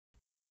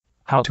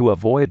How to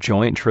avoid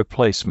joint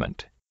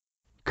replacement.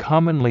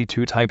 Commonly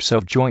two types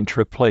of joint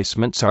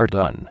replacements are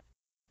done: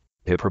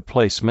 hip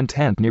replacement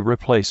and knee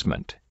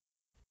replacement.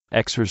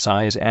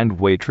 Exercise and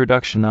weight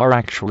reduction are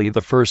actually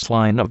the first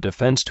line of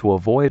defense to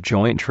avoid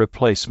joint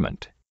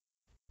replacement.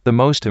 The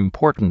most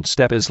important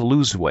step is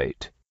lose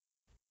weight.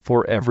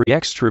 For every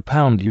extra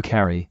pound you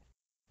carry,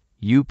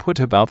 you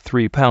put about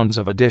 3 pounds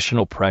of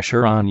additional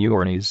pressure on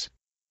your knees.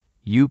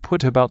 You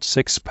put about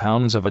 6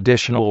 pounds of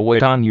additional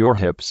weight on your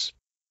hips.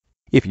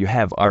 If you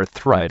have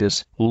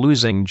arthritis,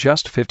 losing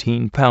just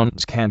 15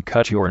 pounds can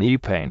cut your knee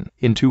pain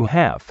into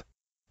half.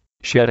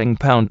 Shedding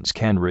pounds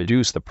can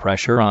reduce the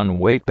pressure on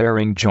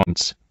weight-bearing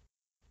joints.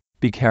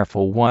 Be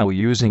careful while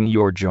using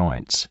your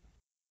joints.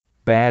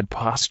 Bad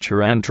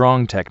posture and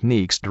wrong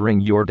techniques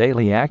during your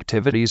daily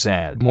activities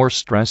add more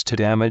stress to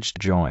damaged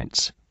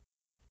joints.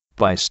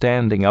 By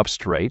standing up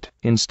straight,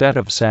 instead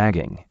of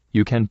sagging,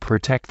 you can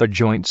protect the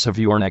joints of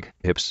your neck,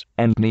 hips,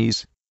 and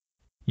knees.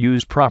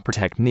 Use proper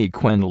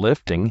technique when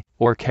lifting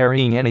or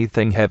carrying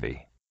anything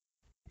heavy.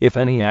 If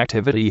any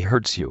activity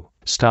hurts you,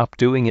 stop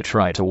doing it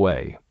right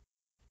away.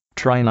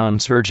 Try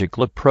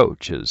non-surgical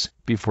approaches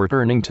before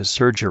turning to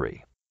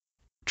surgery.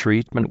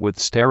 Treatment with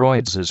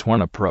steroids is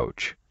one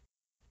approach.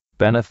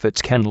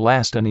 Benefits can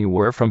last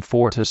anywhere from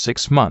 4 to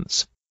 6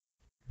 months.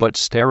 But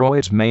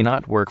steroids may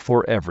not work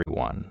for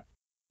everyone.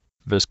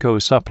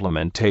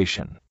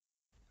 Viscosupplementation.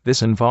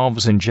 This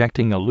involves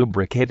injecting a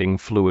lubricating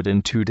fluid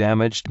into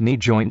damaged knee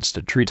joints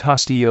to treat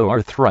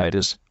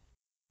osteoarthritis.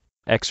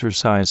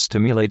 Exercise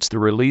stimulates the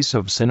release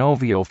of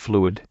synovial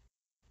fluid.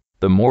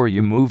 The more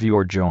you move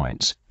your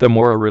joints, the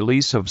more a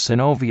release of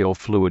synovial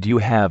fluid you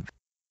have.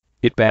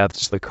 It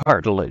bathes the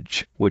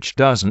cartilage, which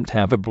doesn't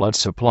have a blood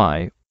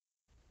supply.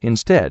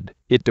 Instead,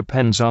 it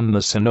depends on the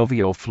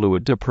synovial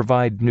fluid to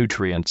provide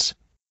nutrients.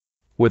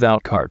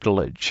 Without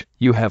cartilage,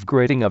 you have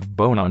grating of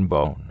bone on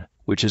bone,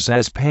 which is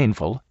as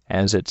painful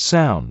as it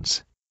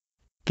sounds.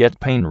 Get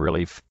pain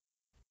relief.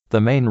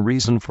 The main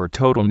reason for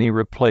total knee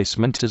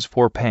replacement is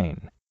for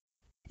pain.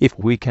 If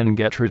we can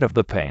get rid of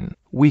the pain,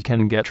 we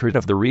can get rid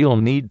of the real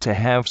need to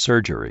have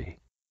surgery.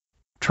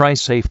 Try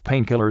safe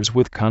painkillers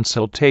with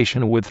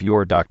consultation with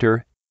your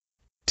doctor.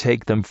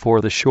 Take them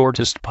for the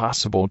shortest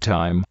possible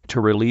time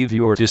to relieve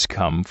your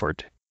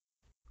discomfort.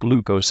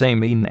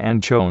 Glucosamine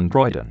and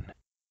chondroitin.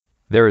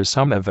 There is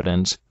some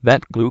evidence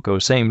that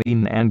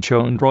glucosamine and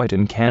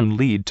chondroitin can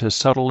lead to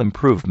subtle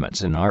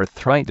improvements in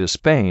arthritis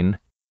pain.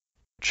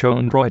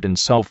 Chondroitin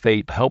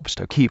sulfate helps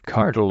to keep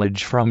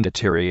cartilage from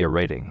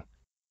deteriorating.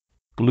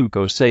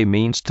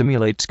 Glucosamine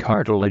stimulates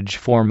cartilage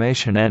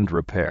formation and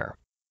repair,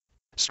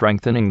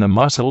 strengthening the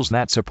muscles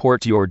that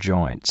support your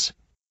joints.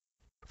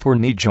 For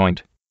knee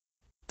joint,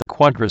 the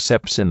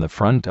quadriceps in the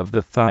front of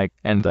the thigh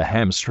and the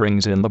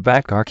hamstrings in the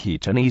back are key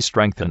to knee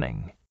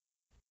strengthening.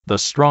 The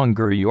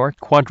stronger your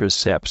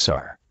quadriceps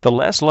are, the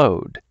less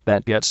load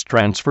that gets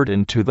transferred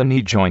into the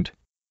knee joint.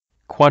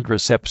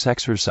 Quadriceps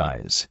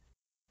exercise.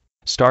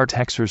 Start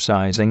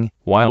exercising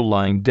while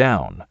lying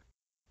down.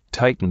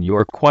 Tighten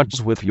your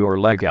quads with your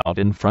leg out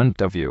in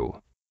front of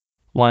you,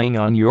 lying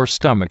on your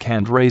stomach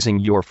and raising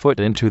your foot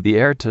into the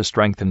air to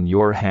strengthen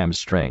your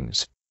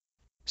hamstrings.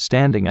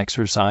 Standing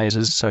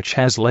exercises such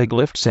as leg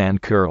lifts and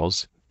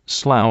curls,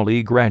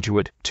 slowly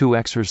graduate to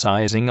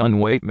exercising on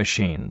weight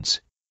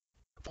machines.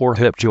 For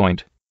hip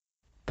joint,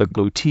 the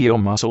gluteal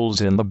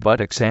muscles in the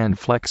buttocks and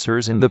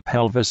flexors in the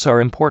pelvis are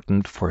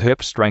important for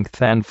hip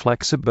strength and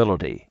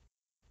flexibility.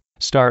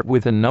 Start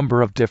with a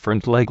number of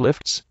different leg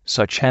lifts,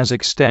 such as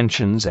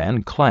extensions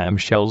and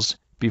clamshells,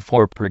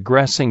 before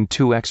progressing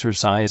to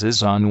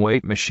exercises on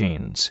weight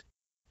machines.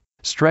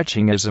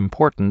 Stretching is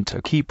important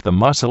to keep the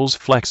muscles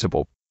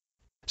flexible.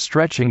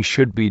 Stretching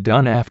should be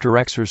done after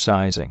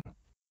exercising.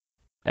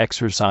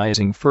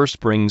 Exercising first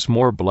brings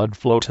more blood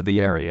flow to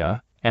the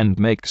area and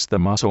makes the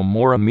muscle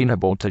more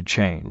amenable to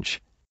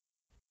change.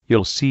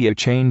 You'll see a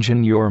change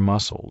in your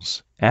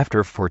muscles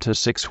after 4 to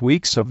 6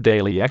 weeks of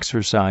daily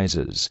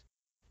exercises.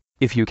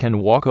 If you can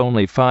walk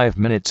only 5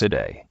 minutes a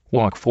day,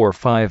 walk for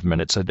 5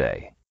 minutes a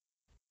day.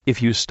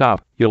 If you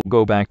stop, you'll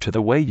go back to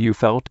the way you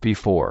felt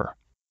before.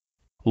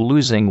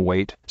 Losing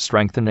weight,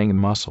 strengthening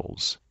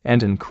muscles,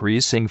 and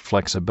increasing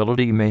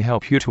flexibility may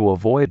help you to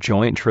avoid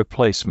joint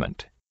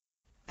replacement.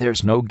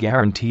 There's no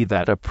guarantee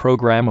that a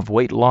program of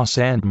weight loss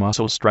and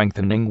muscle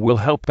strengthening will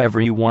help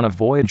everyone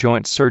avoid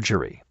joint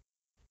surgery.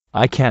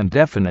 I can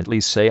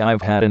definitely say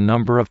I've had a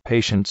number of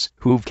patients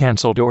who've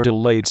cancelled or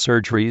delayed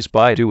surgeries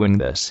by doing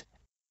this.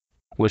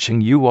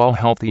 Wishing you all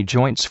healthy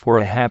joints for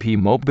a happy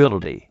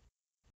mobility.